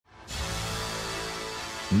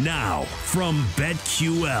Now, from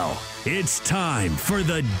BetQL, it's time for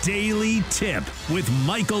the Daily Tip with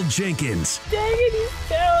Michael Jenkins. Dang it, he's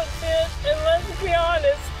talented. And let's be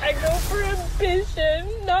honest, I go for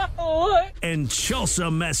ambition, not luck. And Chelsea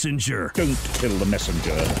Messenger. Don't kill the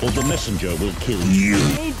messenger, or the messenger will kill you.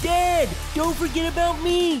 Hey, Dad, don't forget about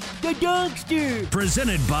me, the dogster.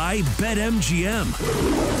 Presented by BetMGM.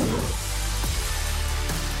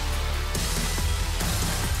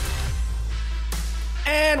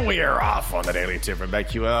 And we are off on the Daily Tip from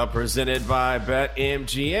BetQL, presented by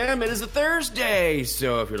BetMGM. It is a Thursday,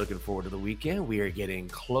 so if you're looking forward to the weekend, we are getting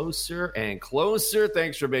closer and closer.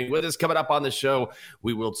 Thanks for being with us. Coming up on the show,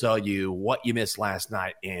 we will tell you what you missed last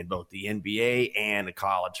night in both the NBA and the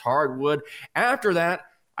college hardwood. After that,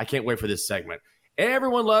 I can't wait for this segment.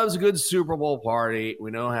 Everyone loves a good Super Bowl party.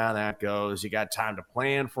 We know how that goes. You got time to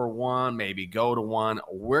plan for one, maybe go to one.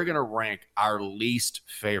 We're going to rank our least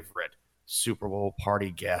favorite Super Bowl party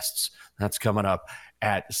guests. That's coming up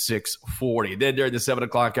at 6:40. Then during the 7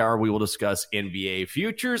 o'clock hour, we will discuss NBA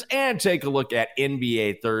futures and take a look at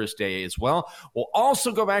NBA Thursday as well. We'll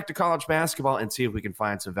also go back to college basketball and see if we can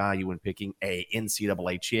find some value in picking a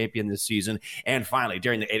NCAA champion this season. And finally,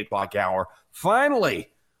 during the 8 o'clock hour,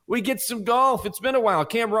 we get some golf. It's been a while.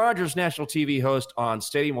 Cam Rogers, national TV host on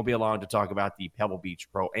Stadium, will be along to talk about the Pebble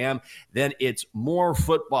Beach Pro-Am. Then it's more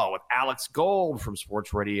football with Alex Gold from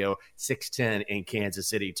Sports Radio 610 in Kansas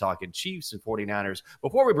City, talking Chiefs and 49ers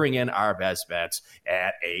before we bring in our best bets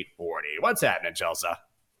at 8:40. What's happening, Chelsea?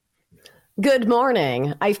 Good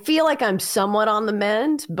morning. I feel like I'm somewhat on the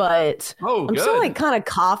mend, but I'm still like kind of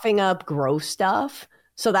coughing up gross stuff.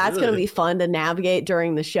 So that's going to be fun to navigate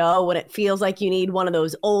during the show when it feels like you need one of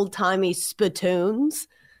those old-timey spittoons.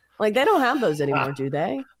 Like, they don't have those anymore, do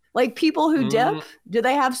they? Like, people who dip, do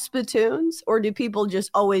they have spittoons? Or do people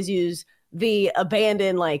just always use the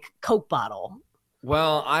abandoned, like, Coke bottle?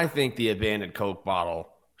 Well, I think the abandoned Coke bottle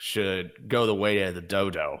should go the way of the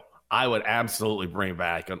dodo. I would absolutely bring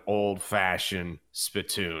back an old-fashioned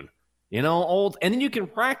spittoon. You know, old, and then you can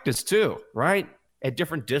practice too, right? At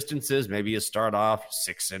different distances. Maybe you start off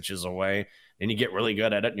 6 inches away, then you get really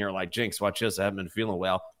good at it, and you're like, Jinx, watch this, I haven't been feeling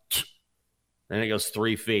well. Then it goes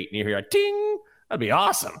 3 feet, and you hear a ting. That'd be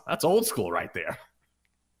awesome. That's old school right there.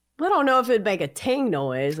 I don't know if it'd make a ting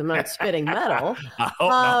noise. I'm not spitting metal. I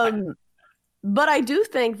hope not. But I do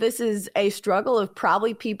think this is a struggle of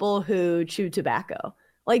probably people who chew tobacco.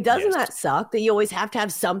 Like, doesn't that suck that you always have to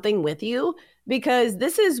have something with you? Because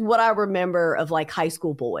this is what I remember of like high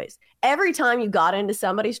school boys. Every time you got into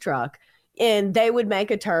somebody's truck and they would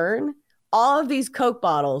make a turn, all of these Coke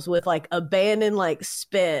bottles with like abandoned like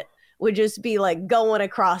spit would just be like going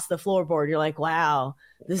across the floorboard. You're like, wow,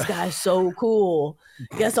 this guy's so cool.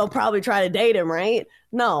 Guess I'll probably try to date him, right?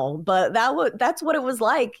 No, but that's what it was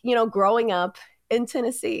like, you know, growing up in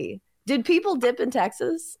Tennessee. Did people dip in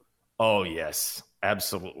Texas? Oh, yes,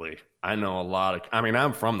 absolutely. I know a lot of,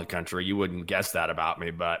 I'm from the country. You wouldn't guess that about me,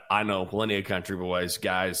 but I know plenty of country boys,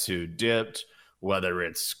 guys who dipped, whether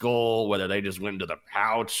it's Skull, whether they just went into the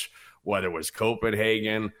pouch, whether it was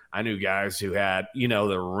Copenhagen. I knew guys who had, you know,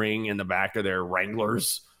 the ring in the back of their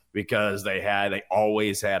Wranglers because they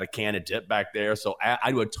always had a can of dip back there. So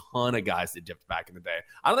I knew a ton of guys that dipped back in the day.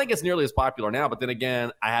 I don't think it's nearly as popular now, but then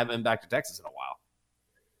again, I haven't been back to Texas in a while.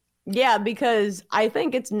 Yeah, because I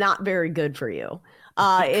think it's not very good for you.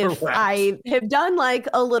 If I have done like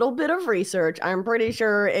a little bit of research, I'm pretty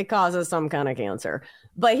sure it causes some kind of cancer.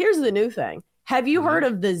 But here's the new thing. Have you heard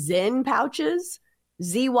of the Zyn pouches?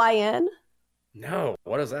 ZYN? No.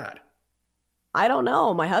 What is that? I don't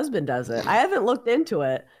know. My husband does it. I haven't looked into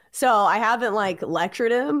it. So I haven't like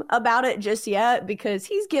lectured him about it just yet because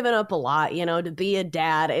he's given up a lot, you know, to be a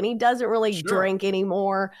dad, and he doesn't really drink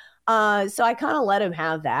anymore. So I kind of let him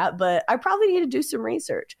have that, but I probably need to do some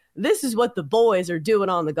research. This is what the boys are doing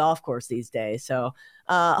on the golf course these days. So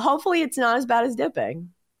hopefully it's not as bad as dipping.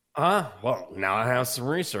 Well, now I have some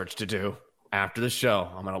research to do. After the show,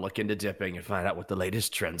 I'm going to look into dipping and find out what the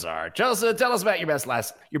latest trends are. Chelsea, tell us about your best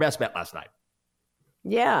bet last night.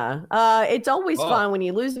 Yeah, it's always fun when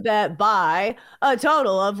you lose a bet by a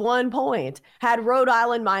total of 1 point. Had Rhode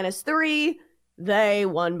Island -3, they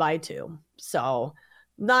won by 2. So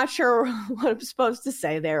not sure what I'm supposed to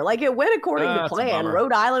say there. Like, it went according to plan.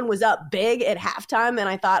 Rhode Island was up big at halftime, and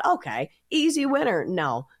I thought, okay, easy winner.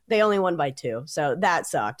 No, they only won by 2. So that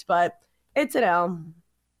sucked, but it's an L.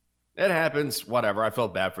 It happens. Whatever. I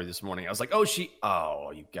felt bad for you this morning. I was like,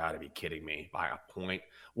 you got to be kidding me, by a point.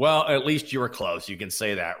 Well, at least you were close. You can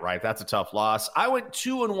say that, right? That's a tough loss. I went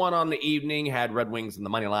 2-1 on the evening, had Red Wings in the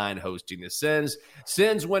money line hosting the Sens.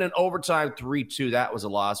 Sens win in overtime 3-2. That was a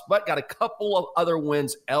loss, but got a couple of other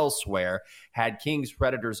wins elsewhere. Had Kings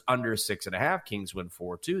Predators under 6.5. Kings win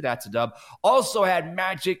 4-2. That's a dub. Also had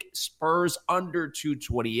Magic Spurs under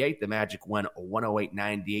 228. The Magic won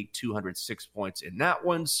 108-98, 206 points in that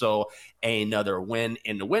one. So another win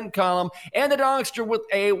in the win column. And the Dongster with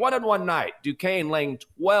a 1-1 night. Duquesne laying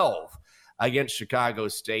 12 against Chicago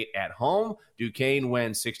State at home. Duquesne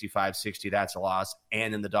wins 65-60. That's a loss.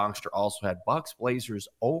 And then the Dongster also had Bucks Blazers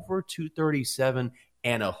over 237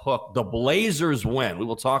 and a hook. The Blazers win. We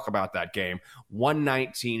will talk about that game.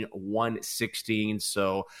 119-116.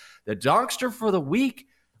 So the Dongster for the week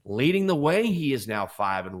leading the way. He is now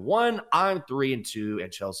 5-1. I'm 3-2.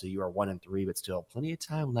 And Chelsea, you are 1-3, but still plenty of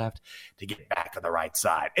time left to get back on the right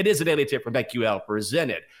side. It is a daily tip from BetQL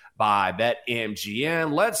presented by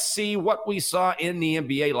BetMGM. Let's see what we saw in the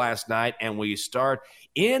NBA last night. And we start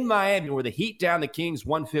in Miami, where the Heat down the Kings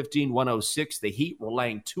 115-106. The Heat were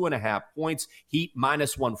laying 2.5 points. Heat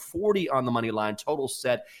minus 140 on the money line. Total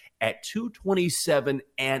set at 227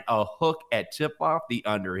 and a hook at tip-off. The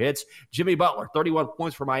under hits. Jimmy Butler, 31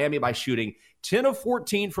 points for Miami by shooting 10 of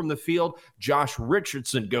 14 from the field. Josh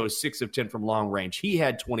Richardson goes 6 of 10 from long range. He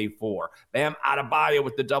had 24. Bam Adebayo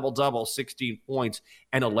with the double-double, 16 points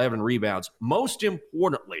and 11 rebounds. Most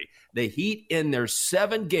importantly, the Heat in their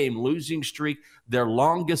 7-game losing streak, their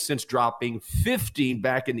longest since dropping 15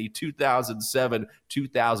 back in the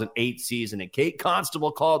 2007-2008 season. And Kate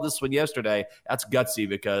Constable called this one yesterday. That's gutsy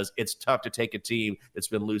because it's tough to take a team that's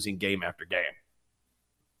been losing game after game.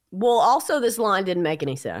 Well, also, this line didn't make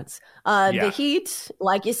any sense. The Heat,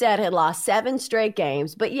 like you said, had lost 7 straight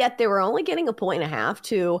games, but yet they were only getting 1.5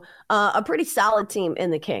 to a pretty solid team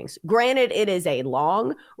in the Kings. Granted, it is a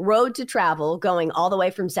long road to travel going all the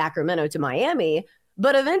way from Sacramento to Miami,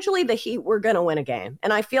 but eventually the Heat were going to win a game.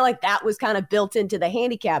 And I feel like that was kind of built into the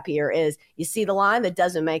handicap here is you see the line that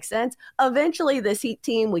doesn't make sense. Eventually, this Heat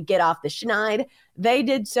team would get off the schneid. They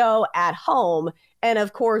did so at home. And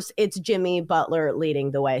of course, it's Jimmy Butler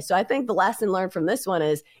leading the way. So I think the lesson learned from this one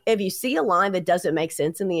is if you see a line that doesn't make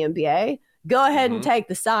sense in the NBA, go ahead and take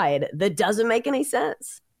the side that doesn't make any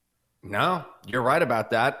sense. No, you're right about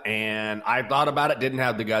that. And I thought about it, didn't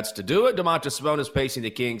have the guts to do it. Domantas Sabonis pacing the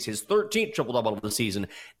Kings, his 13th triple-double of the season,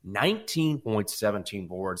 19 points, 17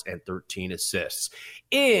 boards, and 13 assists.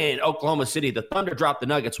 In Oklahoma City, the Thunder dropped the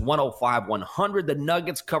Nuggets 105-100. The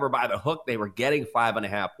Nuggets covered by the hook. They were getting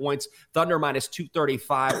 5.5 points. Thunder minus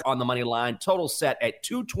 235 on the money line. Total set at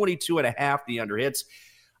 222.5. The under hits.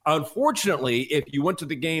 Unfortunately, if you went to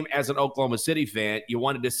the game as an Oklahoma City fan, you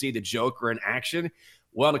wanted to see the Joker in action.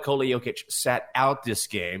 Well, Nikola Jokic sat out this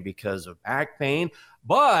game because of back pain,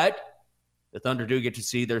 but the Thunder do get to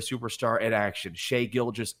see their superstar in action. Shai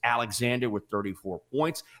Gilgeous-Alexander with 34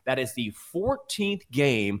 points. That is the 14th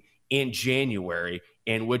game in January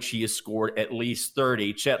in which he has scored at least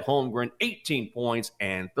 30. Chet Holmgren, 18 points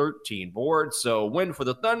and 13 boards. So win for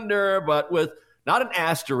the Thunder, but with not an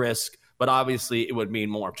asterisk, but obviously it would mean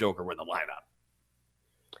more if Joker were in the lineup.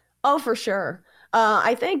 Oh, for sure.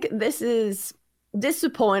 I think this is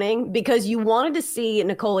disappointing because you wanted to see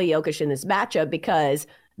Nikola Jokic in this matchup because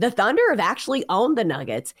the Thunder have actually owned the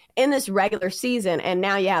Nuggets in this regular season, and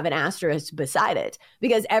now you have an asterisk beside it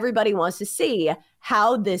because everybody wants to see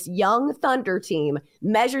how this young Thunder team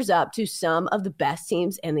measures up to some of the best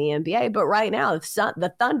teams in the NBA. But right now,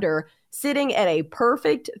 the Thunder sitting at a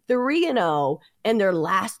perfect 3-0 in their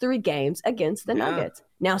last 3 games against the Nuggets.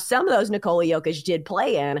 Now, some of those Nikola Jokic did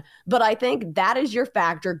play in, but I think that is your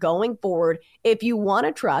factor going forward if you want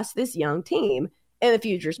to trust this young team in the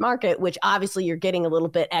futures market, which obviously you're getting a little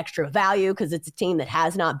bit extra value because it's a team that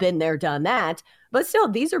has not been there, done that. But still,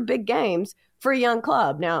 these are big games for a young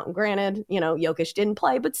club. Now, granted, Jokic didn't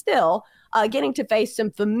play, but still getting to face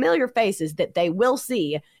some familiar faces that they will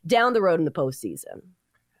see down the road in the postseason.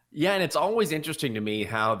 Yeah, and it's always interesting to me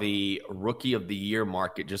how the Rookie of the Year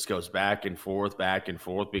market just goes back and forth,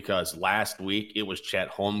 because last week it was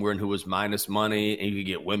Chet Holmgren who was minus money, and you could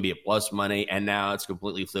get Wemby at plus money, and now it's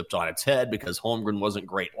completely flipped on its head because Holmgren wasn't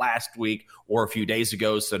great last week or a few days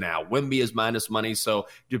ago, so now Wemby is minus money. So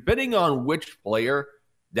depending on which player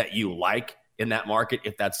that you like in that market,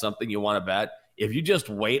 if that's something you want to bet, if you just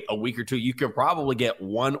wait a week or two, you can probably get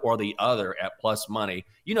one or the other at plus money.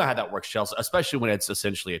 You know how that works, Chelsea, especially when it's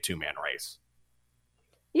essentially a 2-man race.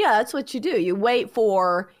 Yeah, that's what you do. You wait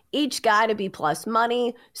for each guy to be plus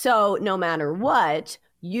money. So no matter what,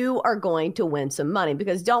 you are going to win some money,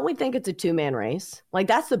 because don't we think it's a two-man race? Like,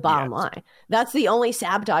 that's the bottom line. That's the only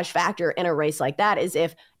sabotage factor in a race like that, is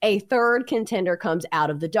if a third contender comes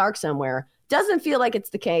out of the dark somewhere. Doesn't feel like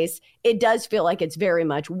it's the case. It does feel like it's very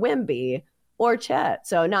much Wemby or Chet.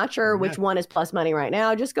 So not sure which one is plus money right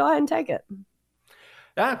now. Just go ahead and take it.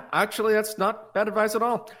 Yeah, actually, that's not bad advice at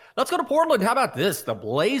all. Let's go to Portland. How about this? The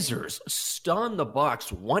Blazers stun the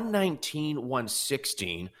Bucks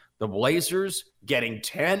 119-116. The Blazers getting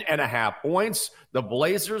 10.5 points. The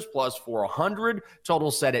Blazers plus 400.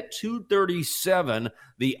 Total set at 237.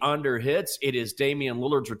 The under hits. It is Damian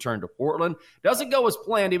Lillard's return to Portland. Doesn't go as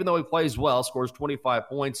planned, even though he plays well. Scores 25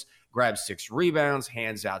 points, grabs 6 rebounds,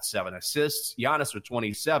 hands out 7 assists. Giannis with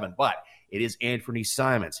 27. But it is Anthony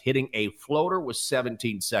Simons hitting a floater with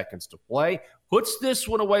 17 seconds to play. Puts this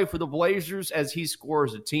one away for the Blazers as he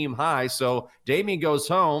scores a team high. So Damian goes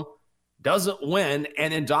home, doesn't win,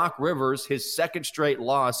 and then Doc Rivers, his second straight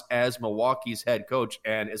loss as Milwaukee's head coach.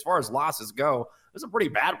 And as far as losses go, it's a pretty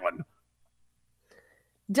bad one.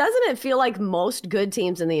 Doesn't it feel like most good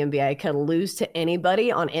teams in the NBA can lose to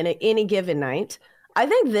anybody on any given night? I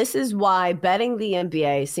think this is why betting the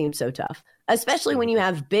NBA seems so tough, especially when you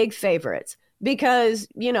have big favorites. Because,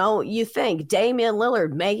 you think Damian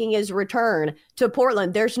Lillard making his return to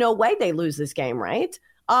Portland, there's no way they lose this game, right?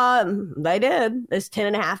 They did. It's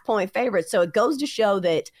 10.5 point favorite. So it goes to show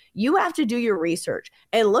that you have to do your research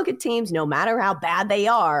and look at teams no matter how bad they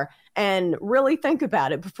are and really think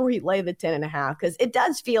about it before you lay the 10.5, because it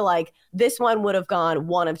does feel like this one would have gone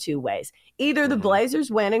one of two ways. Either the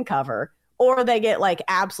Blazers win and cover, or they get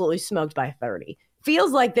absolutely smoked by 30.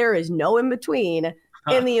 Feels like there is no in between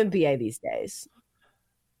in the NBA these days.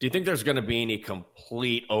 Do you think there's going to be any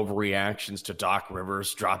complete overreactions to Doc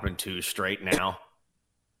Rivers dropping 2 straight now?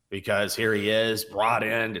 Because here he is, brought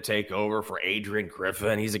in to take over for Adrian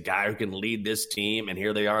Griffin. He's a guy who can lead this team, and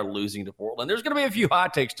here they are losing to Portland. There's going to be a few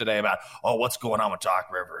hot takes today about, what's going on with Doc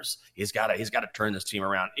Rivers? He's got to turn this team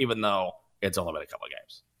around, even though it's only been a couple of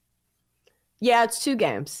games. Yeah, it's 2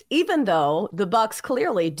 games. Even though the Bucks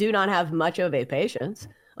clearly do not have much of a patience.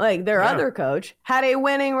 Their other coach had a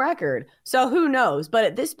winning record. So who knows? But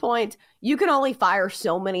at this point, you can only fire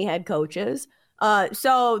so many head coaches.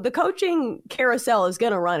 So the coaching carousel is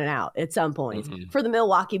going to run it out at some point for the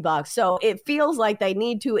Milwaukee Bucks. So it feels like they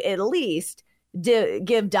need to at least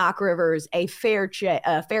give Doc Rivers a fair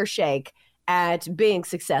shake at being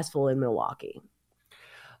successful in Milwaukee.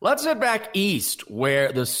 Let's head back east,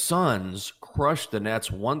 where the Suns crushed the Nets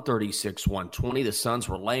 136-120. The Suns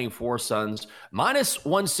were laying 4. Suns minus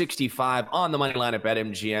 165 on the money line at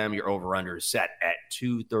BetMGM. Your over-under is set at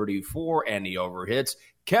 234, and the over hits.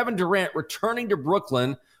 Kevin Durant returning to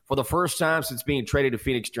Brooklyn for the first time since being traded to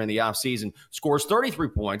Phoenix during the offseason. Scores 33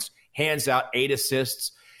 points, hands out 8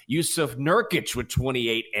 assists. Yusuf Nurkic with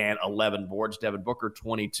 28 and 11 boards. Devin Booker,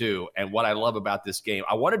 22. And what I love about this game,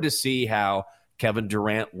 I wanted to see how Kevin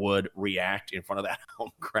Durant would react in front of that home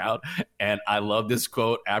crowd. And I love this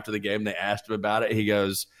quote after the game. They asked him about it. He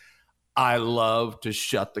goes, "I love to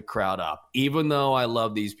shut the crowd up. Even though I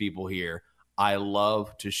love these people here, I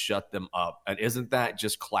love to shut them up." And isn't that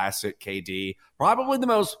just classic KD? Probably the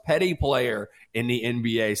most petty player in the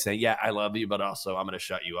NBA, saying, yeah, I love you, but also I'm going to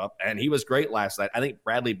shut you up. And he was great last night. I think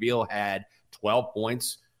Bradley Beal had 12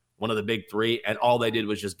 points, one of the big 3, and all they did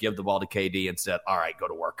was just give the ball to KD and said, all right, go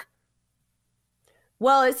to work.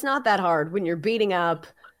 Well, it's not that hard when you're beating up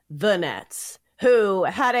the Nets, who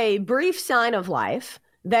had a brief sign of life.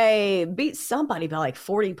 They beat somebody by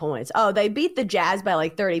 40 points. They beat the Jazz by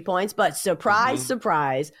 30 points, but surprise,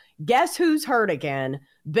 surprise, guess who's hurt again?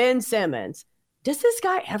 Ben Simmons. Does this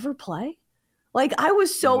guy ever play? I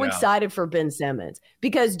was so excited for Ben Simmons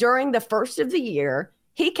because during the first of the year,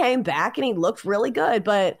 he came back and he looked really good,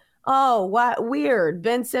 but what weird.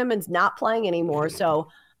 Ben Simmons not playing anymore. So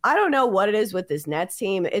I don't know what it is with this Nets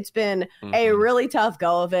team. It's been a really tough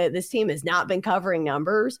go of it. This team has not been covering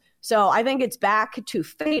numbers. So I think it's back to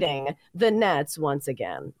fading the Nets once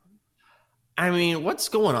again. I mean, what's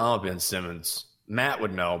going on with Ben Simmons? Matt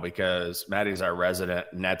would know because Maddie's our resident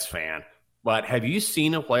Nets fan. But have you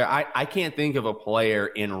seen a player? I can't think of a player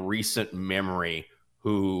in recent memory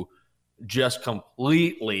who just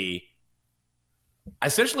completely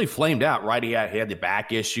essentially flamed out, right? He had the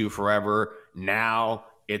back issue forever. Now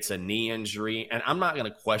it's a knee injury. And I'm not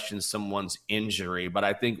going to question someone's injury, but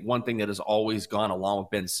I think one thing that has always gone along with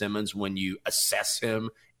Ben Simmons when you assess him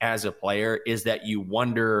as a player is that you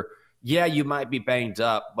wonder, yeah, you might be banged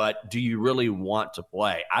up, but do you really want to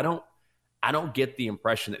play? I don't get the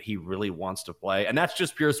impression that he really wants to play. And that's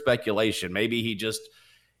just pure speculation. Maybe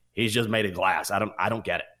he's just made of glass. I don't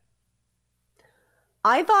get it.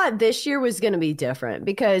 I thought this year was going to be different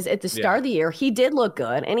because at the start of the year, he did look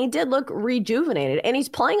good and he did look rejuvenated. And he's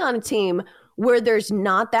playing on a team where there's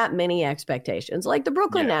not that many expectations. Like the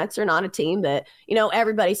Brooklyn Nets are not a team that,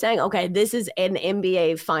 everybody's saying, okay, this is an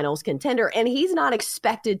NBA finals contender. And he's not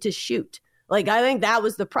expected to shoot. Like, I think that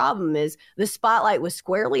was the problem, is the spotlight was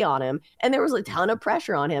squarely on him and there was a ton of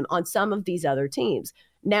pressure on him on some of these other teams.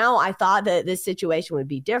 Now I thought that this situation would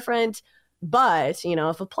be different. But,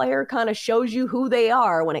 if a player kind of shows you who they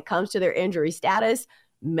are when it comes to their injury status,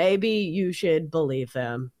 maybe you should believe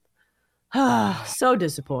them. So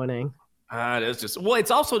disappointing. It's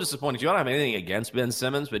also disappointing. You don't have anything against Ben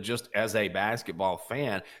Simmons, but just as a basketball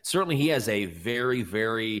fan, certainly he has a very,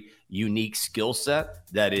 very unique skill set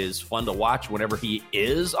that is fun to watch whenever he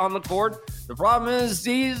is on the court. The problem is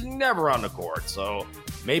he's never on the court. So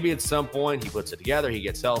maybe at some point he puts it together, he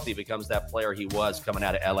gets healthy, becomes that player he was coming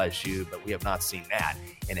out of LSU, but we have not seen that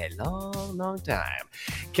in a long, long time.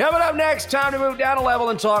 Coming up next, time to move down a level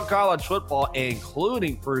and talk college football,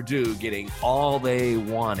 including Purdue getting all they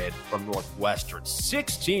wanted from Northwestern.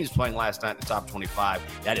 6 teams playing last night in the top 25.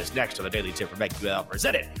 That is next to the Daily Tip from BetQL,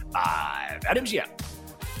 presented by BetMGM.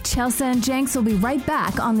 Chelsea and Jenks will be right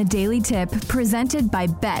back on the Daily Tip, presented by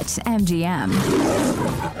BetMGM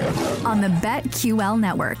on the BetQL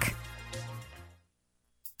network.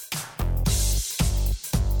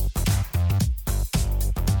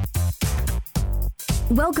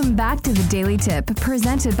 Welcome back to the Daily Tip,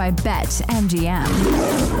 presented by BetMGM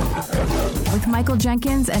with Michael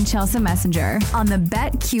Jenkins and Chelsea Messenger on the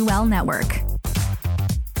BetQL network.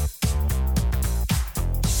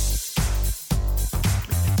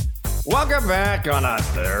 Welcome back on a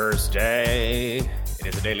Thursday. It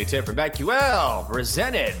is a Daily Tip from BetQL,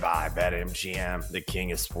 presented by BetMGM, the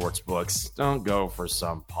king of sports books. Don't go for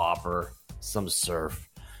some pauper, some surf.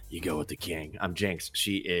 You go with the king. I'm Jenks.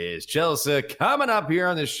 She is Chelsea. Coming up here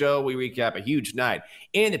on this show, we recap a huge night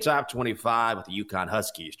in the top 25 with the UConn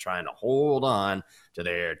Huskies trying to hold on to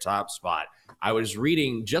their top spot. I was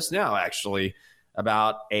reading just now, actually,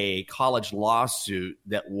 about a college lawsuit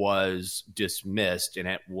that was dismissed, and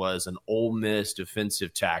it was an Ole Miss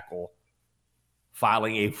defensive tackle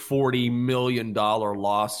filing a $40 million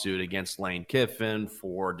lawsuit against Lane Kiffin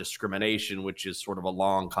for discrimination, which is sort of a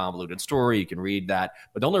long, convoluted story. You can read that.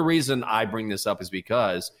 But the only reason I bring this up is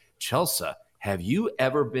because, Chelsea, have you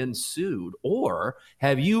ever been sued, or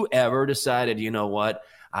have you ever decided, you know what,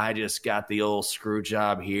 I just got the old screw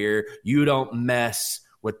job here. You don't mess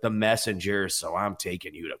with the messenger, so I'm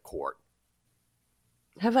taking you to court.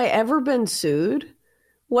 Have I ever been sued?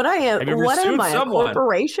 What am I, someone? a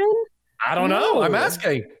corporation? I don't know. I'm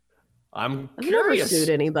asking. I'm curious. Never sued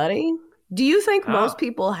anybody. Do you think most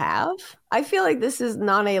people have? I feel like this is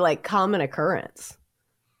not a common occurrence.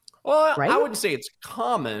 Well, right? I wouldn't say it's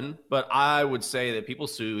common, but I would say that people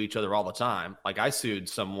sue each other all the time. Like, I sued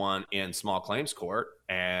someone in small claims court,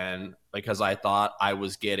 and because I thought I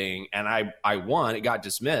was getting, and I won, it got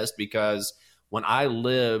dismissed because when I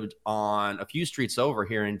lived on a few streets over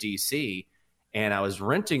here in DC, and I was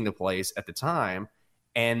renting the place at the time,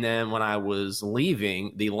 and then when I was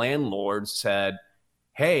leaving, the landlord said,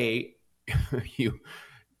 hey, you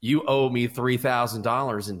owe me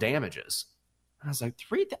 $3,000 in damages. And I was like,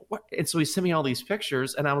 what? And so he sent me all these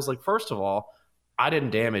pictures, and I was like, first of all, I didn't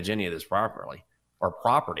damage any of this property.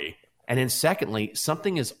 And then secondly,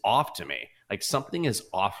 something is off to me. Like, something is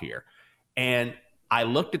off here. And I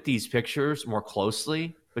looked at these pictures more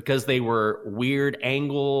closely because they were weird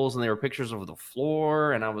angles and they were pictures of the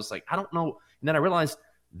floor. And I was like, I don't know. And then I realized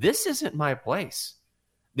this isn't my place.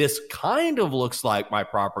 This kind of looks like my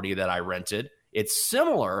property that I rented. It's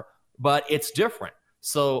similar, but it's different.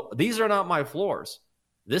 So these are not my floors.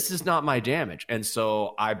 This is not my damage. And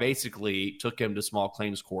so I basically took him to small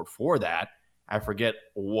claims court for that. I forget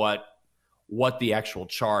what the actual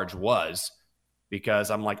charge was, because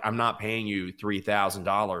I'm like, I'm not paying you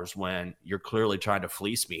 $3,000 when you're clearly trying to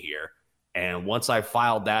fleece me here. And once I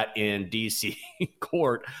filed that in DC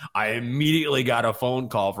court, I immediately got a phone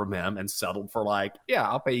call from him and settled for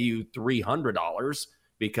I'll pay you $300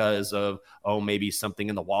 because of, maybe something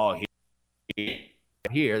in the wall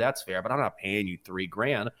here, that's fair, but I'm not paying you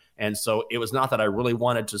 $3,000. And so it was not that I really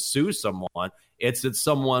wanted to sue someone. It's that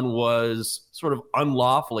someone was sort of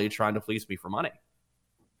unlawfully trying to fleece me for money.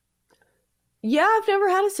 Yeah, I've never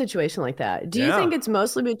had a situation like that. Do you think it's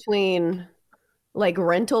mostly between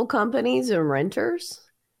rental companies and renters?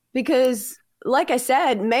 Because like I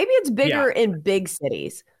said, maybe it's bigger in big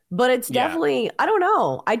cities, but it's definitely, I don't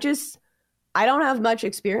know. I don't have much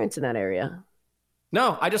experience in that area.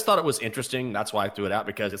 No, I just thought it was interesting. That's why I threw it out,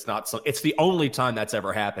 because it's the only time that's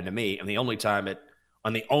ever happened to me, and the only time it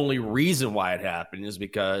And the only reason why it happened is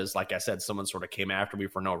because, like I said, someone sort of came after me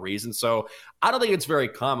for no reason. So I don't think it's very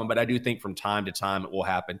common, but I do think from time to time it will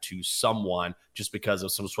happen to someone just because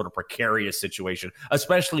of some sort of precarious situation,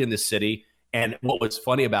 especially in this city. And what was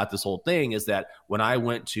funny about this whole thing is that when I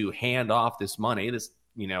went to hand off this money, this,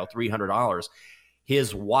 $300,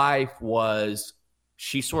 his wife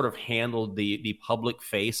she sort of handled the public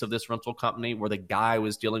face of this rental company, where the guy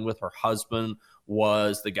was dealing with her husband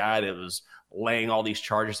was the guy that was laying all these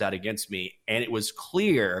charges out against me. And it was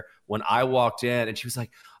clear when I walked in and she was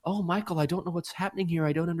like, "Oh, Michael, I don't know what's happening here.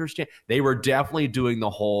 I don't understand." They were definitely doing the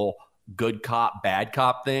whole good cop, bad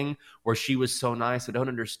cop thing where she was so nice. "I don't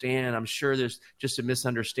understand. I'm sure there's just a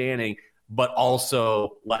misunderstanding," but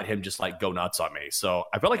also let him just like go nuts on me. So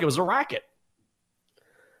I felt like it was a racket.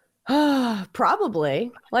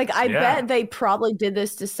 Probably. Like, I bet they probably did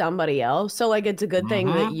this to somebody else. So, like, it's a good thing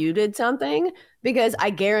that you did something, because I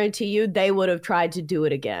guarantee you they would have tried to do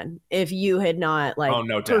it again if you had not, like,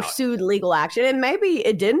 pursued legal action. And maybe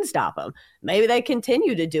it didn't stop them. Maybe they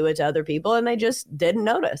continue to do it to other people and they just didn't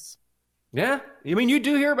notice. Yeah. I mean, you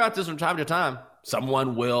do hear about this from time to time.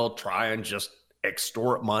 Someone will try and just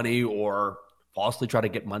extort money or falsely try to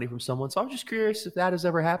get money from someone. So I'm just curious if that has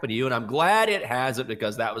ever happened to you. And I'm glad it hasn't,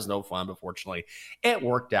 because that was no fun. But fortunately, it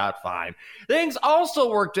worked out fine. Things also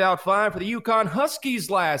worked out fine for the UConn Huskies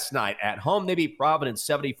last night. At home, they beat Providence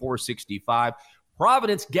 74-65.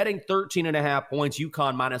 Providence getting 13.5 points.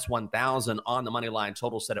 UConn minus 1,000 on the money line.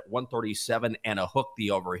 Total set at 137 and a hook.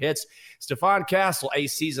 The over hits. Stephon Castle, a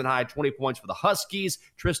season high 20 points for the Huskies.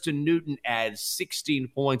 Tristan Newton adds 16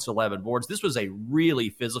 points, 11 boards. This was a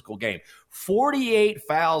really physical game. 48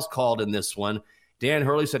 fouls called in this one. Dan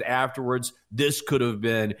Hurley said afterwards, this could have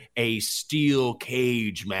been a steel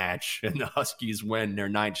cage match, and the Huskies win their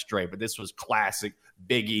 9th straight. But this was classic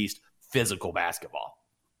Big East physical basketball.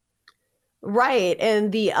 Right.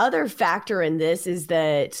 And the other factor in this is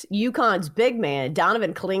that UConn's big man,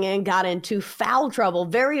 Donovan Clingan, got into foul trouble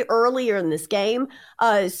very earlier in this game.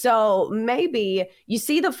 So maybe you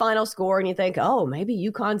see the final score and you think, oh, maybe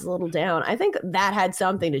UConn's a little down. I think that had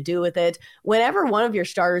something to do with it. Whenever one of your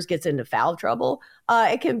starters gets into foul trouble,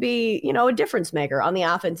 it can be, a difference maker on the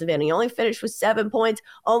offensive end. He only finished with 7 points,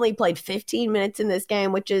 only played 15 minutes in this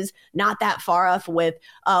game, which is not that far off with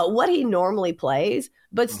what he normally plays,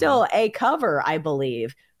 but still a cover, I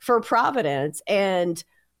believe, for Providence. And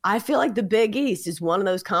I feel like the Big East is one of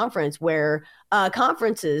those conferences where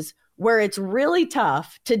it's really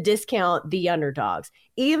tough to discount the underdogs,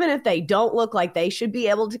 even if they don't look like they should be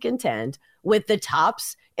able to contend with the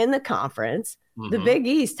tops in the conference. The Big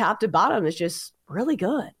East, top to bottom, is just really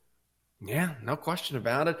good. Yeah, no question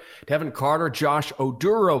about it. Devin Carter, Josh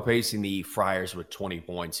Oduro pacing the Friars with 20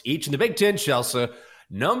 points each. In the Big Ten, Chelsea,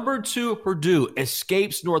 number 2 Purdue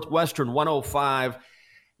escapes Northwestern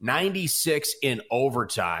 105-96 in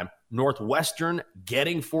overtime. Northwestern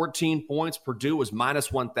getting 14 points. Purdue was minus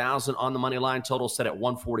 1,000 on the money line. Total set at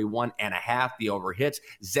 141.5. The over hits.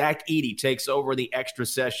 Zach Edey takes over the extra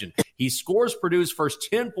session. He scores Purdue's first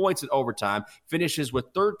 10 points in overtime, finishes with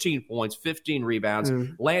 13 points, 15 rebounds.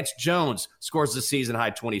 Lance Jones scores the season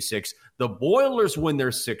high 26. The Boilers win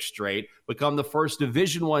their 6th straight, become the first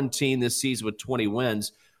Division I team this season with 20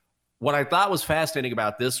 wins. What I thought was fascinating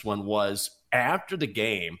about this one was after the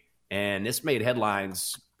game, and this made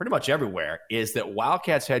headlines pretty much everywhere, is that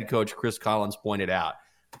Wildcats head coach Chris Collins pointed out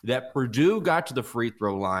that Purdue got to the free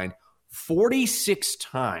throw line 46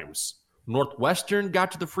 times. Northwestern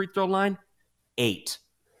got to the free throw line 8.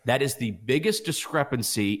 That is the biggest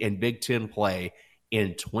discrepancy in Big Ten play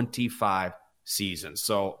in 25 seasons.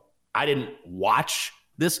 So I didn't watch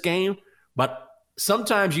this game, but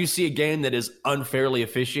sometimes you see a game that is unfairly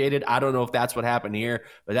officiated. I don't know if that's what happened here,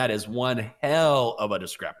 but that is one hell of a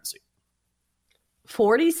discrepancy.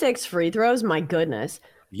 46 free throws, my goodness.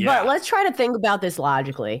 Yeah. But let's try to think about this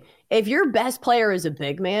logically. If your best player is a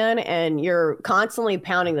big man and you're constantly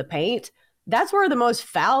pounding the paint, that's where the most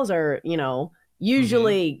fouls are,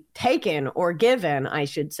 usually taken or given, I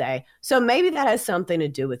should say. So maybe that has something to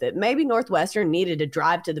do with it. Maybe Northwestern needed to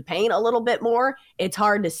drive to the paint a little bit more. It's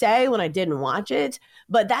hard to say when I didn't watch it,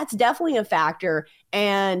 but that's definitely a factor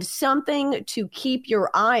and something to keep your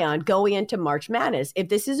eye on going into March Madness. If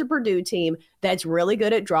this is a Purdue team that's really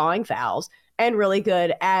good at drawing fouls and really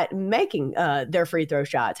good at making their free throw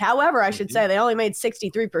shots. However, I should say they only made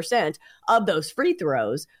 63% of those free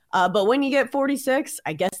throws. But when you get 46,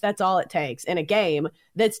 I guess that's all it takes in a game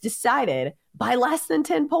that's decided by less than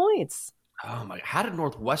 10 points. Oh my! How did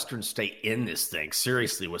Northwestern stay in this thing?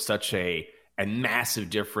 Seriously, with such a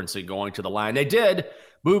massive difference in going to the line. They did.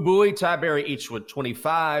 Boo Buie, Ty Berry each with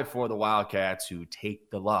 25 for the Wildcats, who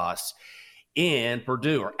take the loss in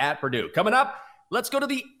Purdue or at Purdue. Coming up, let's go to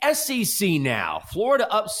the SEC now.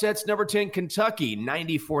 Florida upsets number 10 Kentucky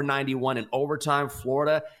 94-91 in overtime.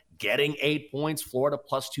 Florida getting 8 points. Florida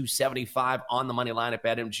plus 275 on the money line at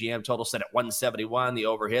BetMGM. Total set at 171. The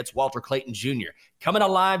over hits. Walter Clayton Jr. coming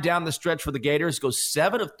alive down the stretch for the Gators. Goes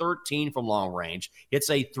 7 of 13 from long range.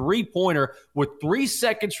 Hits a three-pointer with 3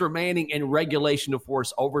 seconds remaining in regulation to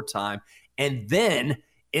force overtime. And then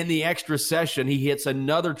in the extra session, he hits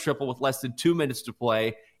another triple with less than 2 minutes to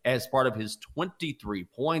play as part of his 23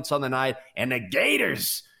 points on the night. And the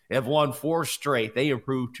Gators have won 4 straight. They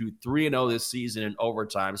improved to 3-0 this season in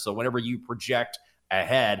overtime. So whenever you project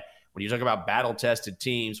ahead, when you talk about battle-tested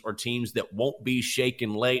teams or teams that won't be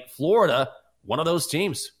shaken late, Florida, one of those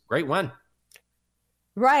teams. Great win.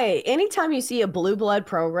 Right. Anytime you see a blue blood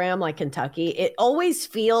program like Kentucky, it always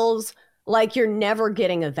feels like you're never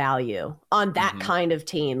getting a value on that kind of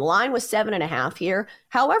team. Line was 7.5 here.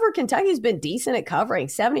 However, Kentucky's been decent at covering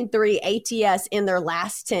 73 ATS in their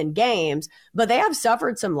last 10 games, but they have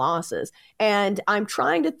suffered some losses. And I'm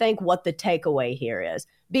trying to think what the takeaway here is,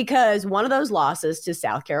 because one of those losses to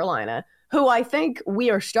South Carolina, who I think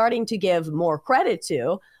we are starting to give more credit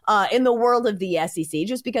to in the world of the SEC,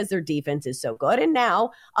 just because their defense is so good. And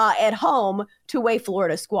now at home to a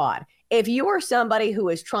Florida squad. If you are somebody who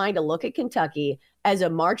is trying to look at Kentucky as a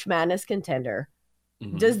March Madness contender,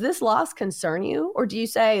 does this loss concern you? Or do you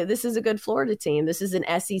say this is a good Florida team? This is an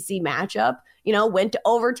SEC matchup, went to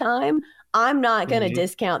overtime. I'm not going to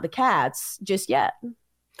discount the Cats just yet.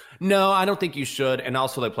 No, I don't think you should. And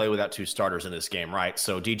also they play without 2 starters in this game, right?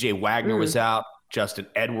 So DJ Wagner was out. Justin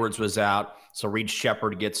Edwards was out. So Reed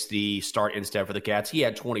Shepherd gets the start instead for the Cats. He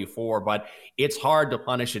had 24, but it's hard to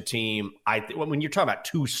punish a team. When you're talking about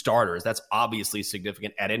 2 starters, that's obviously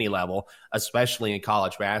significant at any level, especially in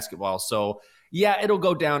college basketball. So, yeah, it'll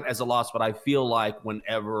go down as a loss, but I feel like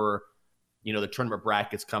whenever, the tournament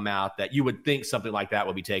brackets come out, that you would think something like that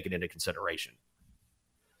would be taken into consideration.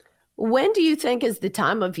 When do you think is the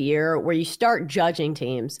time of year where you start judging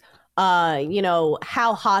teams?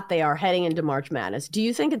 How hot they are heading into March Madness. Do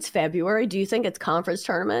you think it's February? Do you think it's conference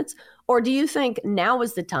tournaments? Or do you think now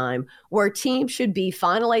is the time where teams should be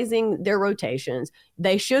finalizing their rotations?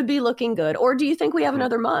 They should be looking good. Or do you think we have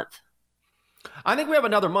another month? I think we have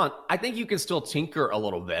another month. I think you can still tinker a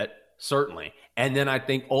little bit, certainly. And then I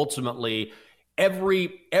think ultimately every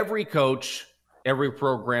coach, every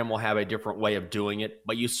program will have a different way of doing it.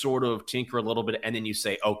 But you sort of tinker a little bit and then you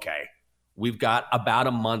say, okay, we've got about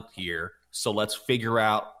a month here, so let's figure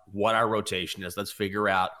out what our rotation is. Let's figure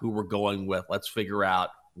out who we're going with. Let's figure out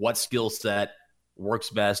what skill set works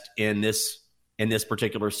best in this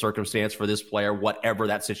particular circumstance for this player, whatever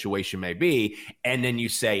that situation may be. And then you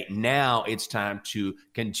say, now it's time to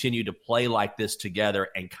continue to play like this together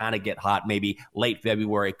and kind of get hot, maybe late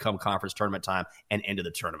February, come conference tournament time and into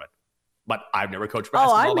the tournament. But I've never coached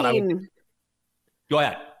basketball. Go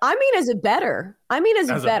ahead. As a better.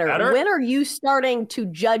 When are you starting to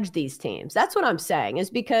judge these teams? That's what I'm saying, is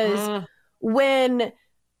because when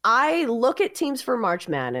I look at teams for March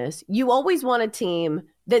Madness, you always want a team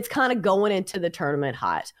that's kind of going into the tournament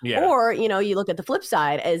hot. Yeah. Or, you look at the flip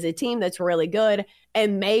side as a team that's really good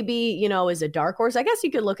and maybe, is a dark horse. I guess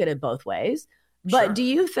you could look at it both ways. But do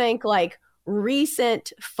you think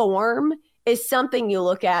recent form is something you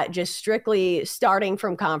look at just strictly starting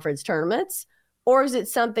from conference tournaments? Or is it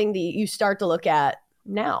something that you start to look at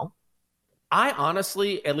now? I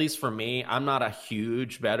honestly, at least for me, I'm not a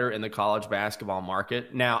huge bettor in the college basketball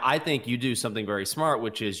market. Now, I think you do something very smart,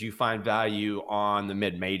 which is you find value on the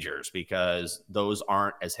mid-majors because those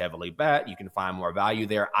aren't as heavily bet. You can find more value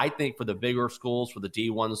there. I think for the bigger schools, for the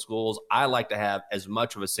D1 schools, I like to have as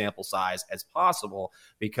much of a sample size as possible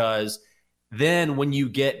because then when you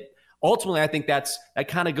get – ultimately, I think that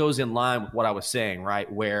kind of goes in line with what I was saying,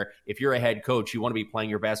 right? Where if you're a head coach, you want to be playing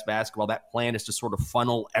your best basketball. That plan is to sort of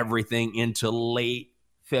funnel everything into late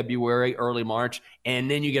February, early March, and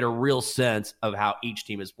then you get a real sense of how each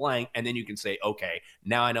team is playing. And then you can say, okay,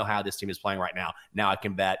 now I know how this team is playing right now. Now I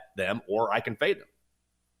can bet them or I can fade them.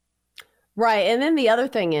 Right. And then the other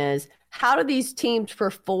thing is, how do these teams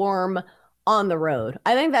perform on the road?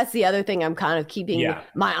 I think that's the other thing I'm kind of keeping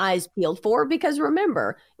my eyes peeled for, because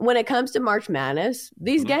remember, when it comes to March Madness,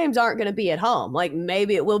 these games aren't going to be at home.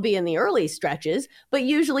 Maybe it will be in the early stretches, but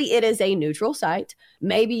usually it is a neutral site.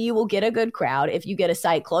 Maybe you will get a good crowd if you get a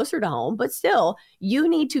site closer to home, but still you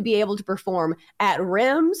need to be able to perform at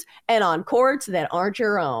rims and on courts that aren't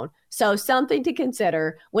your own. So something to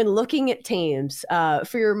consider when looking at teams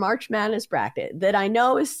for your March Madness bracket that I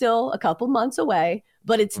know is still a couple months away,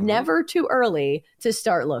 but it's never too early to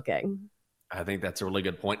start looking. I think that's a really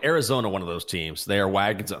good point. Arizona, one of those teams. They are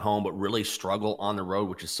wagons at home, but really struggle on the road,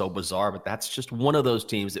 which is so bizarre. But that's just one of those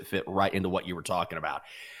teams that fit right into what you were talking about.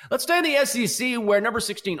 Let's stay in the SEC, where number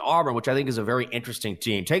 16 Auburn, which I think is a very interesting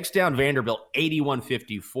team, takes down Vanderbilt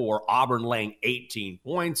 81-54. Auburn laying 18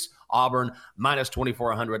 points. Auburn minus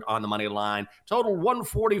 2,400 on the money line. Total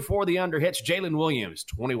 144 the under hits. Jalen Williams,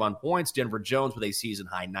 21 points. Denver Jones with a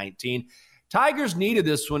season-high 19. Tigers needed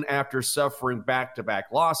this one after suffering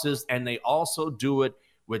back-to-back losses, and they also do it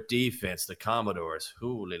with defense. The Commodores,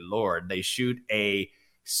 holy Lord, they shoot a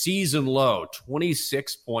season low,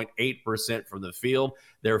 26.8% from the field.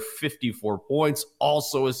 They're 54 points,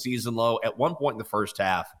 also a season low. At one point in the first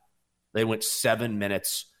half, they went 7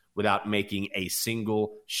 minutes without making a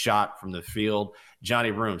single shot from the field.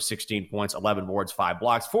 Johnny Broome, 16 points, 11 boards, 5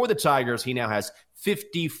 blocks. For the Tigers, he now has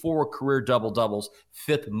 54 career double-doubles,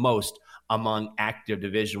 fifth most among active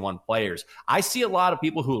Division I players. I see a lot of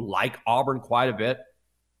people who like Auburn quite a bit,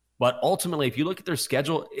 but ultimately, if you look at their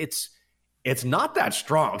schedule, it's not that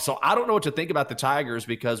strong. So I don't know what to think about the Tigers,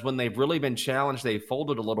 because when they've really been challenged, they've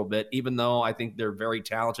folded a little bit, even though I think they're very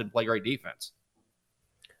talented and play great defense.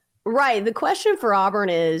 Right. The question for Auburn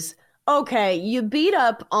is, okay, you beat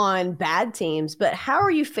up on bad teams, but how are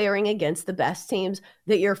you faring against the best teams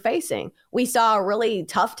that you're facing? We saw a really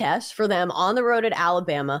tough test for them on the road at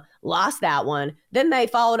Alabama, lost that one. Then they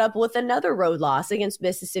followed up with another road loss against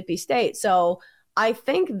Mississippi State. So I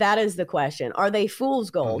think that is the question. Are they fool's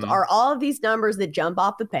gold? Are all of these numbers that jump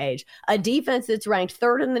off the page, a defense that's ranked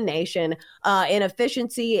third in the nation in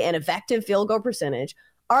efficiency and effective field goal percentage,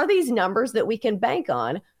 are these numbers that we can bank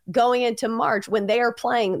on going into March when they are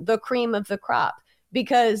playing the cream of the crop?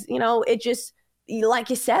 Because, it just, like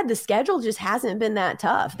you said, the schedule just hasn't been that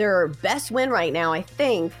tough. Their best win right now, I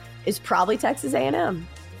think, is probably Texas A&M.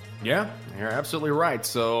 Yeah, you're absolutely right.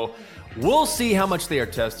 So we'll see how much they are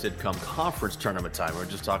tested come conference tournament time. We're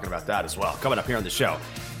just talking about that as well. Coming up here on the show,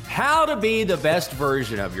 how to be the best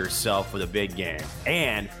version of yourself for the big game.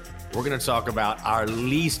 And we're going to talk about our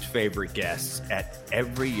least favorite guests at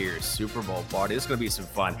every year's Super Bowl party. It's going to be some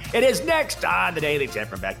fun. It is next on the Daily Tip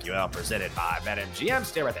from BetQL, presented by BetMGM.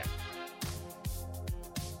 Stay right there.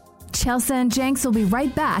 Chelsea and Jenks will be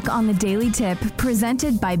right back on the Daily Tip,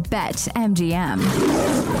 presented by BetMGM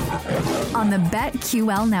on the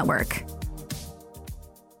BetQL network.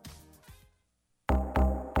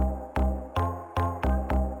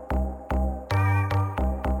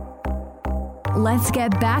 Let's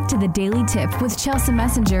get back to the Daily Tip with Chelsea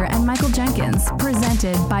Messenger and Michael Jenkins,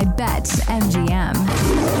 presented by BetMGM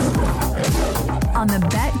on the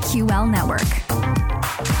BetQL network.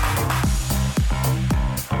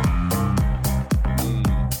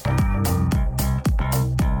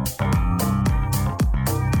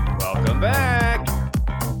 Welcome back.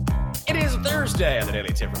 It is Thursday on the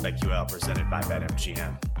Daily Tip from BetQL, presented by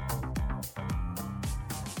BetMGM.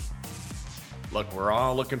 Look, we're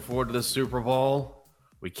all looking forward to the Super Bowl.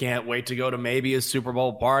 We can't wait to go to maybe a Super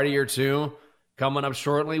Bowl party or two coming up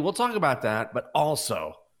shortly. We'll talk about that, but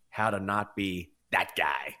also how to not be that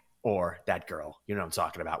guy or that girl. You know what I'm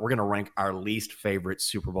talking about. We're going to rank our least favorite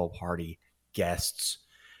Super Bowl party guests.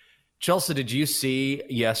 Chelsea, did you see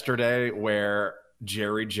yesterday where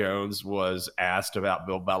Jerry Jones was asked about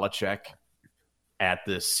Bill Belichick at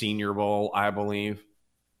the Senior Bowl, I believe?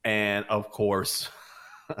 And of course...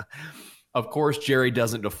 Of course, Jerry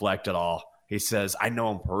doesn't deflect at all. He says, I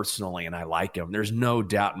know him personally and I like him. There's no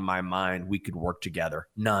doubt in my mind we could work together.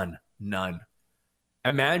 None.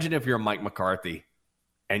 Imagine if you're Mike McCarthy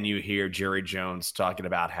and you hear Jerry Jones talking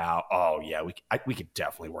about how, oh, yeah, we could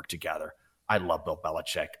definitely work together. I love Bill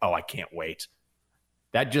Belichick. Oh, I can't wait.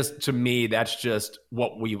 That just, to me, that's just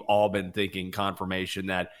what we've all been thinking, confirmation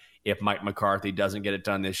that if Mike McCarthy doesn't get it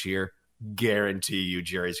done this year, guarantee you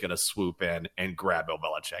Jerry's going to swoop in and grab Bill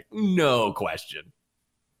Belichick. No question.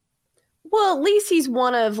 Well, at least he's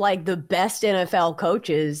one of the best NFL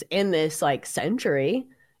coaches in this century.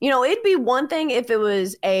 It'd be one thing if it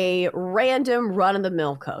was a random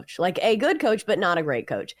run-of-the-mill coach, like a good coach, but not a great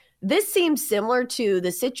coach. This seems similar to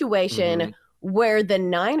the situation where the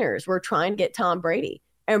Niners were trying to get Tom Brady.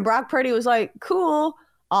 And Brock Purdy was like, cool,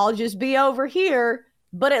 I'll just be over here.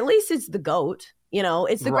 But at least it's the GOAT.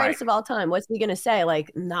 It's the greatest of all time. What's he going to say?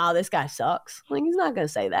 Nah, this guy sucks. He's not going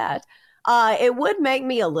to say that. It would make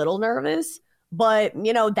me a little nervous, but,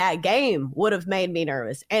 that game would have made me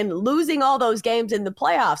nervous. And losing all those games in the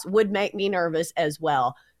playoffs would make me nervous as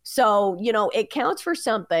well. So, it counts for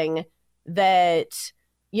something that,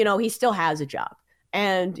 he still has a job.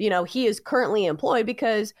 And, he is currently employed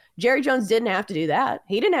because Jerry Jones didn't have to do that.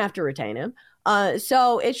 He didn't have to retain him.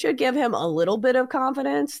 So it should give him a little bit of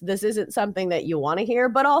confidence. This isn't something that you want to hear,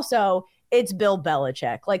 but also it's Bill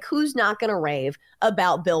Belichick. Like, who's not going to rave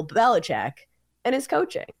about Bill Belichick and his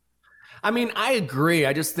coaching? I mean, I agree.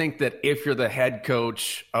 I just think that if you're the head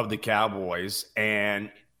coach of the Cowboys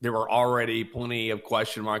and there were already plenty of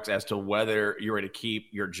question marks as to whether you're going to keep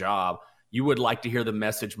your job, you would like to hear the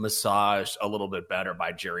message massaged a little bit better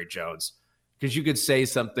by Jerry Jones. Because you could say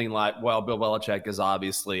something like, well, Bill Belichick is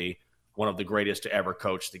obviously one of the greatest to ever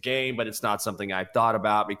coach the game, but it's not something I've thought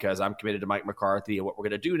about because I'm committed to Mike McCarthy and what we're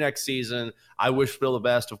going to do next season. I wish Bill the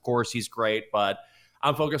best. Of course, he's great, but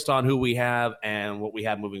I'm focused on who we have and what we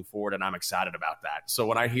have moving forward, and I'm excited about that. So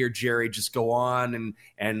when I hear Jerry just go on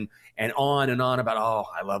and on and on about, oh,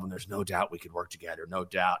 I love him, there's no doubt we could work together, no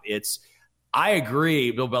doubt. I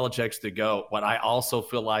agree, Bill Belichick's the GOAT, but I also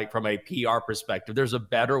feel like from a PR perspective, there's a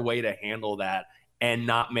better way to handle that and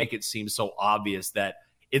not make it seem so obvious that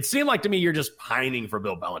it seemed like to me you're just pining for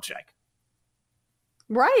Bill Belichick.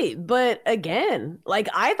 Right. But again, like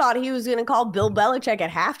I thought he was going to call Bill Belichick at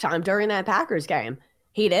halftime during that Packers game.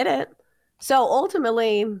 He didn't. So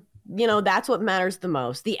ultimately, that's what matters the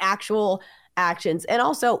most, the actual actions. And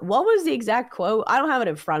also, what was the exact quote? I don't have it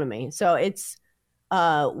in front of me. So it's,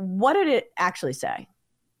 what did it actually say?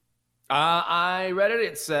 I read it.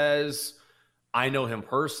 It says, I know him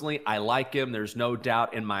personally. I like him. There's no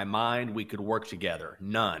doubt in my mind we could work together.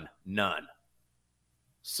 None.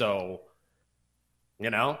 So,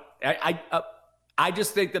 I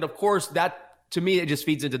just think that, of course, that to me, it just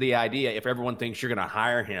feeds into the idea if everyone thinks you're going to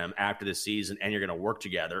hire him after the season and you're going to work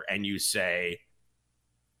together and you say,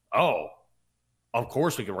 oh, of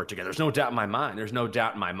course we can work together. There's no doubt in my mind. There's no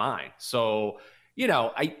doubt in my mind. So,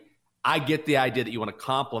 I get the idea that you want to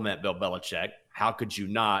compliment Bill Belichick. How could you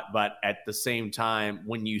not? But at the same time,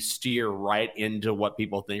 when you steer right into what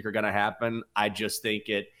people think are going to happen, I just think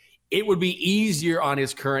it would be easier on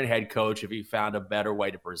his current head coach if he found a better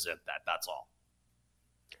way to present that. That's all.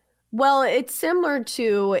 Well, it's similar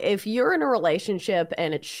to if you're in a relationship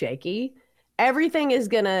and it's shaky, everything is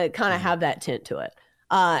going to kind of have that tint to it.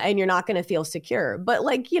 And you're not going to feel secure. But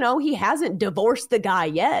he hasn't divorced the guy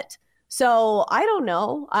yet. So I don't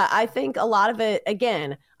know. I think a lot of it,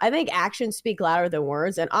 again, I think actions speak louder than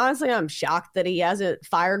words. And honestly, I'm shocked that he hasn't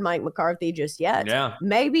fired Mike McCarthy just yet. Yeah.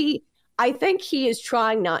 Maybe I think he is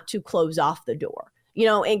trying not to close off the door,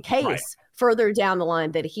 in case further down the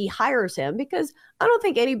line that he hires him, because I don't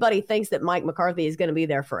think anybody thinks that Mike McCarthy is going to be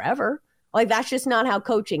there forever. Like, that's just not how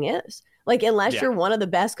coaching is. Like, unless you're one of the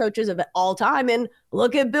best coaches of all time. And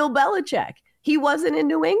look at Bill Belichick. He wasn't in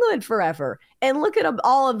New England forever. And look at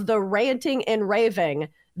all of the ranting and raving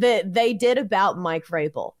that they did about Mike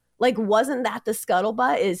Vrabel. Like, wasn't that the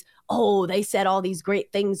scuttlebutt is, they said all these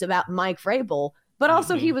great things about Mike Vrabel, but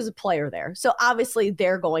also he was a player there. So obviously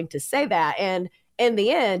they're going to say that. And in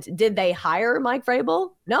the end, did they hire Mike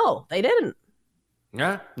Vrabel? No, they didn't.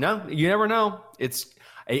 Yeah, no, you never know.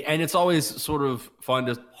 It's always sort of fun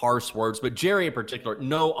to parse words, but Jerry in particular,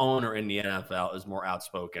 no owner in the NFL is more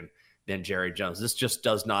outspoken than Jerry Jones. This just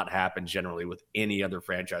does not happen generally with any other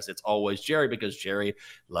franchise. It's always Jerry because Jerry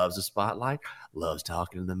loves the spotlight, loves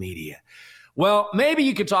talking to the media. Well, maybe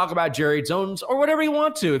you could talk about Jerry Jones or whatever you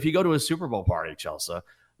want to if you go to a Super Bowl party, Chelsea.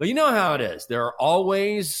 But you know how it is. There are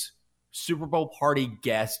always Super Bowl party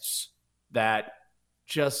guests that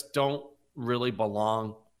just don't really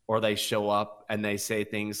belong, or they show up and they say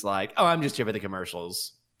things like, oh, I'm just here for the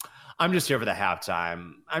commercials. I'm just here for the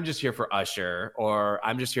halftime. I'm just here for Usher, or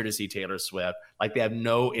I'm just here to see Taylor Swift. Like, they have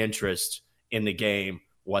no interest in the game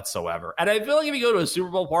whatsoever. And I feel like if you go to a Super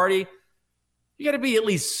Bowl party, you got to be at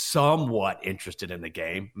least somewhat interested in the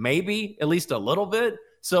game, maybe at least a little bit.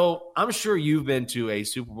 So I'm sure you've been to a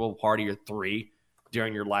Super Bowl party or three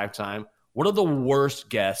during your lifetime. What are the worst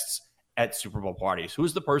guests at Super Bowl parties?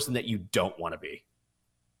 Who's the person that you don't want to be?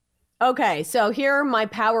 Okay, so here are my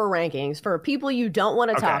power rankings for people you don't want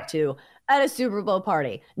to talk to at a Super Bowl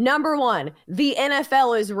party. Number 1, the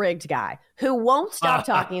NFL is rigged guy who won't stop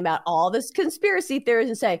talking about all this conspiracy theories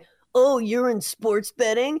and say, oh, you're in sports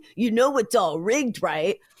betting? You know it's all rigged,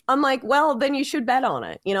 right? I'm like, well, then you should bet on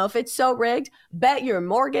it. If it's so rigged, bet your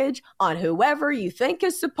mortgage on whoever you think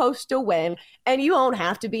is supposed to win, and you won't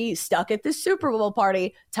have to be stuck at the Super Bowl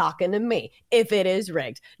party talking to me if it is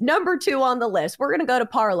rigged. Number 2 on the list, we're going to go to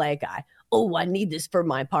parlay guy. Oh, I need this for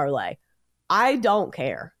my parlay. I don't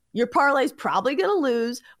care. Your parlay's probably going to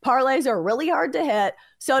lose. Parlays are really hard to hit,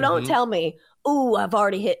 so don't tell me, oh, I've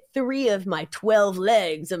already hit 3 of my 12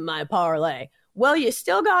 legs of my parlay. Well, you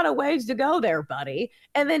still got a ways to go there, buddy.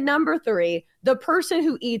 And then number 3, the person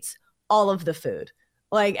who eats all of the food.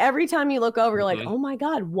 Like, every time you look over, you're like, oh my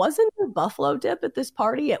God, wasn't there buffalo dip at this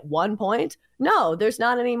party at one point? No, there's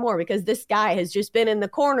not anymore because this guy has just been in the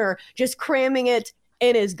corner just cramming it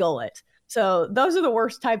in his gullet. So those are the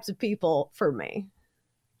worst types of people for me.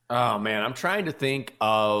 Oh, man, I'm trying to think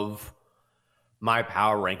of my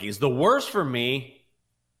power rankings. The worst for me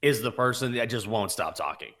is the person that just won't stop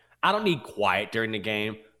talking. I don't need quiet during the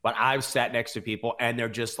game, but I've sat next to people and they're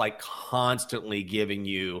just like constantly giving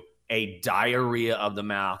you a diarrhea of the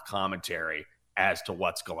mouth commentary as to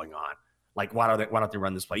what's going on. Like, why don't they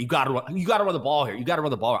run this play? You got to run the ball here. You got to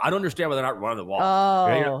run the ball. I don't understand why they're not running the ball.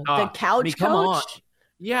 Oh, the couch coach? Come on.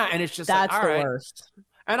 Yeah, and it's just that's like, the right. worst.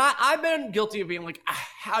 And I've been guilty of being like,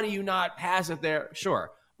 how do you not pass it there?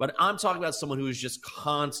 Sure. But I'm talking about someone who is just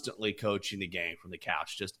constantly coaching the game from the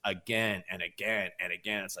couch, just again and again and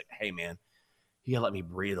again. It's like, hey, man, you gotta let me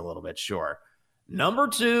breathe a little bit. Sure. Number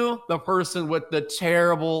 2, the person with the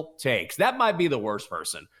terrible takes. That might be the worst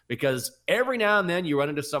person because every now and then you run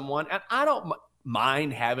into someone, and I don't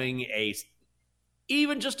mind having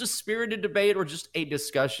even just a spirited debate or just a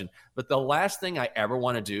discussion. But the last thing I ever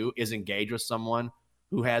want to do is engage with someone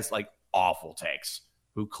who has like awful takes,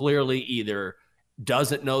 who clearly either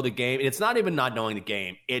doesn't know the game. It's not even not knowing the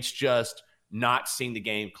game. It's just not seeing the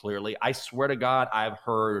game clearly. I swear to God, I've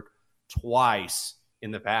heard twice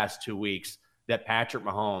in the past 2 weeks that Patrick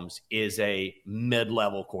Mahomes is a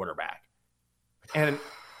mid-level quarterback. And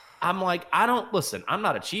I'm like, I'm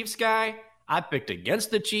not a Chiefs guy. I picked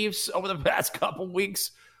against the Chiefs over the past couple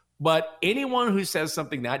weeks. But anyone who says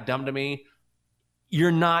something that dumb to me,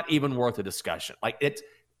 you're not even worth a discussion. Like,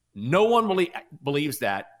 no one believes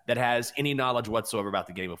that has any knowledge whatsoever about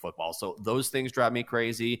the game of football. So those things drive me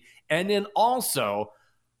crazy. And then also,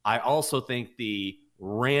 I also think the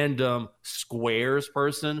random squares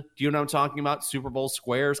person. Do you know what I'm talking about? Super Bowl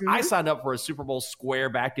squares. Mm-hmm. I signed up for a Super Bowl square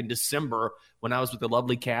back in December when I was with the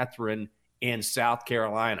lovely Catherine in South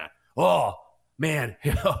Carolina. Oh, man,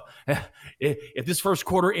 if this first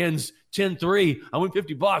quarter ends 10-3, I win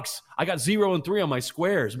 $50. I got 0-3 on my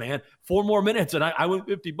squares, man. 4 more minutes and I win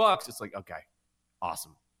 $50. It's like, okay,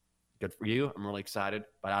 awesome. Good for you. I'm really excited,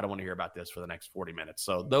 but I don't want to hear about this for the next 40 minutes.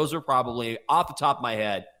 So those are probably, off the top of my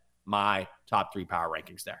head, my top 3 power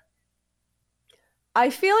rankings there. I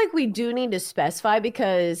feel like we do need to specify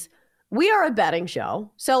because we are a betting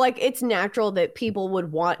show. So like it's natural that people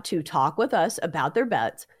would want to talk with us about their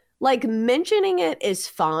bets. Like mentioning it is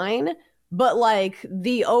fine, but like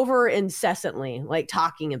the over incessantly, like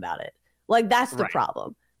talking about it, like that's the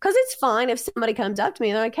problem. Because it's fine if somebody comes up to me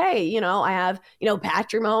and they're like, hey, I have,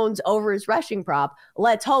 Patrick Mahomes over his rushing prop.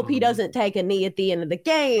 Let's hope he doesn't take a knee at the end of the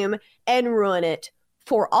game and ruin it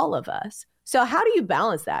for all of us. So how do you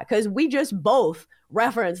balance that? Because we just both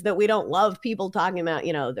reference that we don't love people talking about,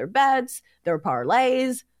 their bets, their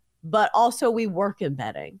parlays, but also we work in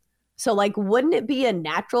betting. So like, wouldn't it be a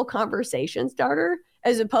natural conversation starter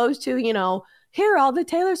as opposed to, here are all the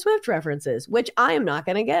Taylor Swift references, which I am not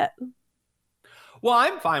going to get. Well,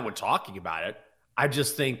 I'm fine with talking about it. I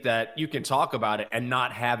just think that you can talk about it and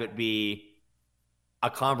not have it be a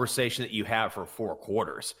conversation that you have for 4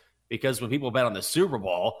 quarters. Because when people bet on the Super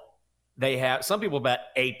Bowl, some people bet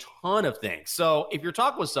a ton of things. So if you're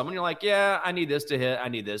talking with someone, you're like, yeah, I need this to hit. I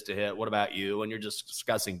need this to hit. What about you? And you're just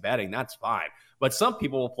discussing betting. That's fine. But some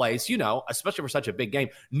people will place, especially for such a big game,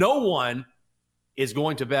 no one is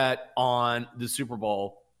going to bet on the Super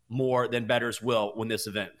Bowl more than bettors will when this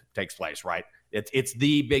event takes place, right? It's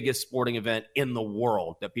the biggest sporting event in the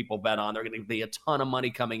world that people bet on. There's going to be a ton of money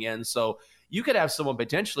coming in. So you could have someone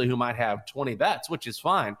potentially who might have 20 bets, which is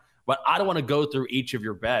fine. But I don't want to go through each of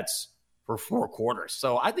your bets for 4 quarters.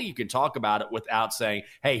 So I think you can talk about it without saying,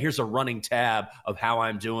 hey, here's a running tab of how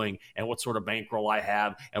I'm doing and what sort of bankroll I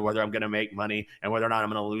have and whether I'm going to make money and whether or not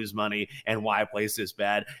I'm going to lose money and why I place this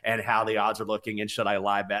bet and how the odds are looking and should I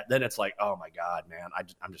live bet. Then it's like, oh, my God, man,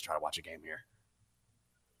 I'm just trying to watch a game here.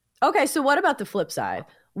 Okay, so what about the flip side?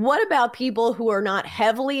 What about people who are not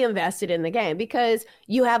heavily invested in the game? Because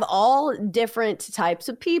you have all different types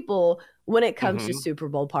of people when it comes to Super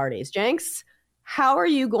Bowl parties. Jenks, how are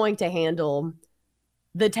you going to handle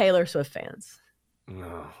the Taylor Swift fans?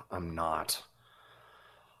 No, I'm not.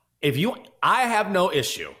 I have no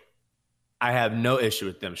issue. I have no issue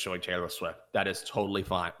with them showing Taylor Swift. That is totally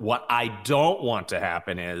fine. What I don't want to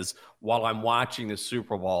happen is while I'm watching the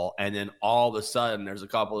Super Bowl and then all of a sudden there's a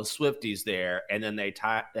couple of Swifties there and then they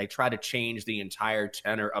try to change the entire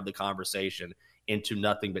tenor of the conversation into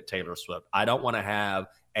nothing but Taylor Swift. I don't want to have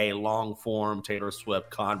a long-form Taylor Swift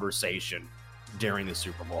conversation during the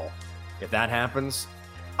Super Bowl. If that happens,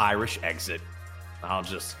 Irish exit. I'll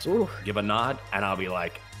just give a nod and I'll be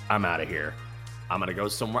like, I'm out of here. I'm going to go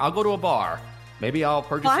somewhere. I'll go to a bar. Maybe I'll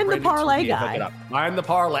purchase Find the parlay guy. Find the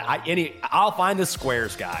parlay. I'll find the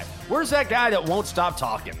squares guy. Where's that guy that won't stop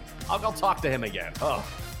talking? I'll go talk to him again. Oh,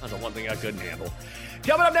 that's the one thing I couldn't handle.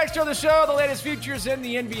 Coming up next on the show, the latest futures in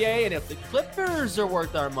the NBA and if the Clippers are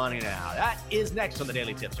worth our money now. That is next on the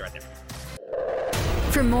Daily Tips right there.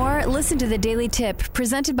 For more, listen to the Daily Tip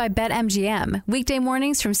presented by BetMGM. Weekday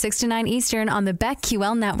mornings from 6 to 9 Eastern on the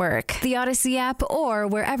BetQL network, the Odyssey app, or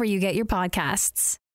wherever you get your podcasts.